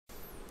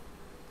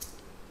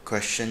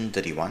Question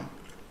 31.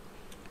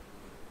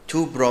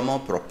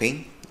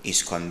 2-bromopropane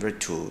is converted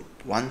to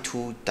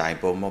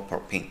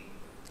 1,2-dibromopropane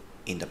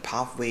in the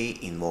pathway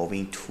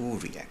involving two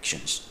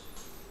reactions.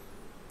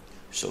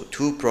 So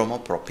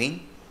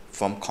 2-bromopropane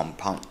form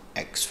compound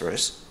X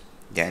first,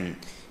 then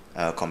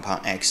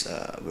compound X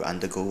will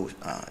undergo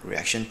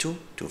reaction 2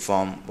 to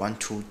form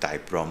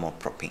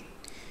 1,2-dibromopropane.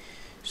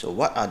 So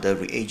what are the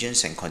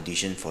reagents and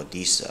conditions for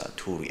these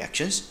two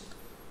reactions?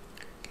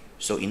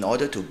 So in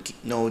order to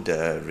know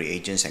the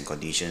reagents and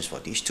conditions for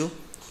these two,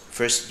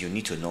 first you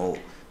need to know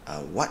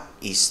what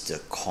is the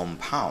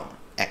compound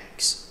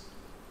X.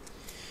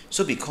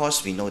 So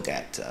because we know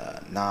that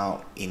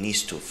now it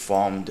needs to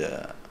form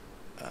the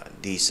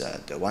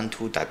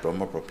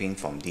 1,2-dibromopropane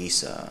from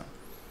these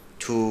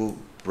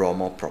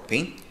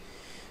 2-bromopropane.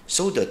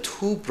 So the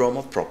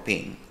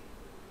 2-bromopropane,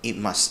 it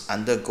must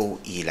undergo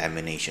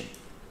elimination.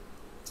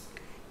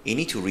 You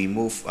need to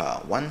remove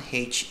one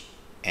H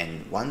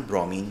and one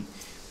bromine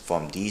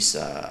from these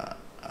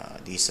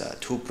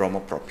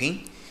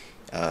 2-bromopropane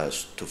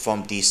to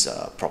form this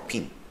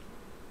propene.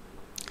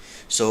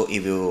 So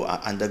it will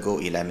undergo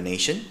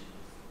elimination,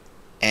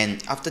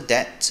 and after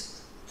that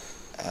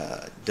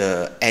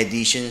the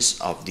additions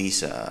of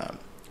this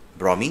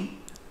bromine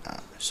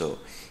so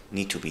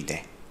need to be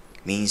there.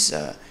 Means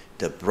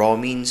the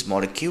bromine's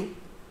molecule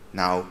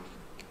now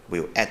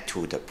will add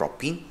to the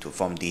propene to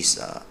form this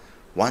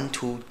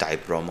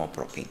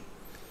 1,2-dibromopropane.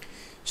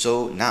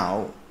 So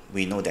now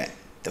we know that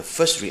the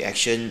first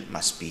reaction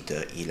must be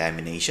the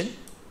elimination.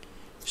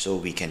 So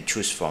we can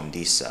choose from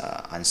this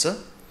answer.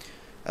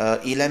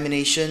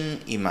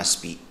 Elimination, it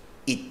must be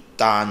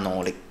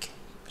ethanolic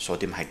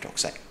sodium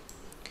hydroxide.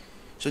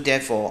 So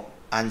therefore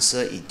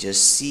answer is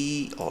just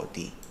C or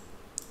D.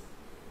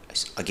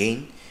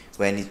 Again,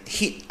 when it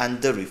heat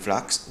under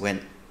reflux,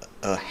 when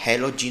a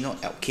halogenal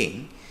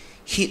alkane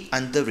heat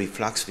under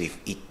reflux with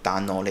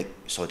ethanolic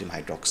sodium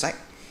hydroxide,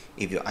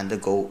 it will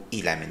undergo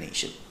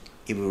elimination.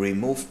 It will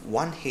remove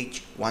one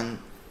H, one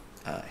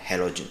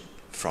halogen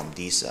from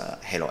this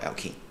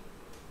haloalkane.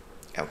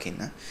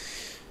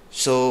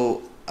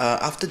 So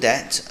after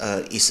that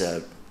is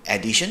a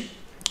addition.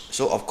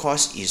 So of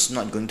course it's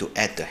not going to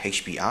add the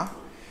HBr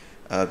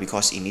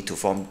because it need to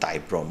form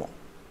dibromo.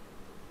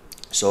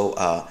 So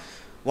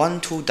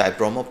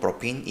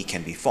 1,2-dibromopropane, it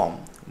can be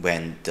formed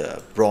when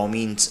the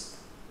bromines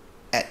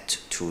add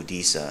to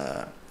this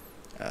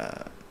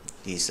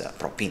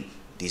propene,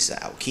 this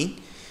alkene.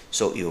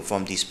 So it will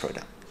form this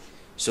product.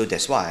 So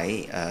that's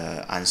why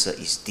answer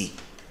is D.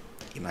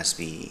 It must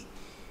be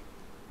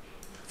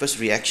first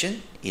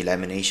reaction,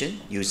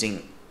 elimination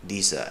using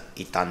this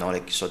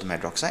ethanolic sodium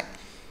hydroxide,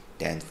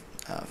 then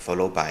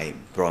followed by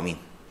bromine.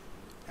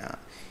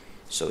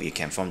 So you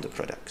can form the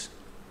products.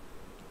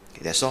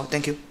 Okay, that's all.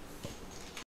 Thank you.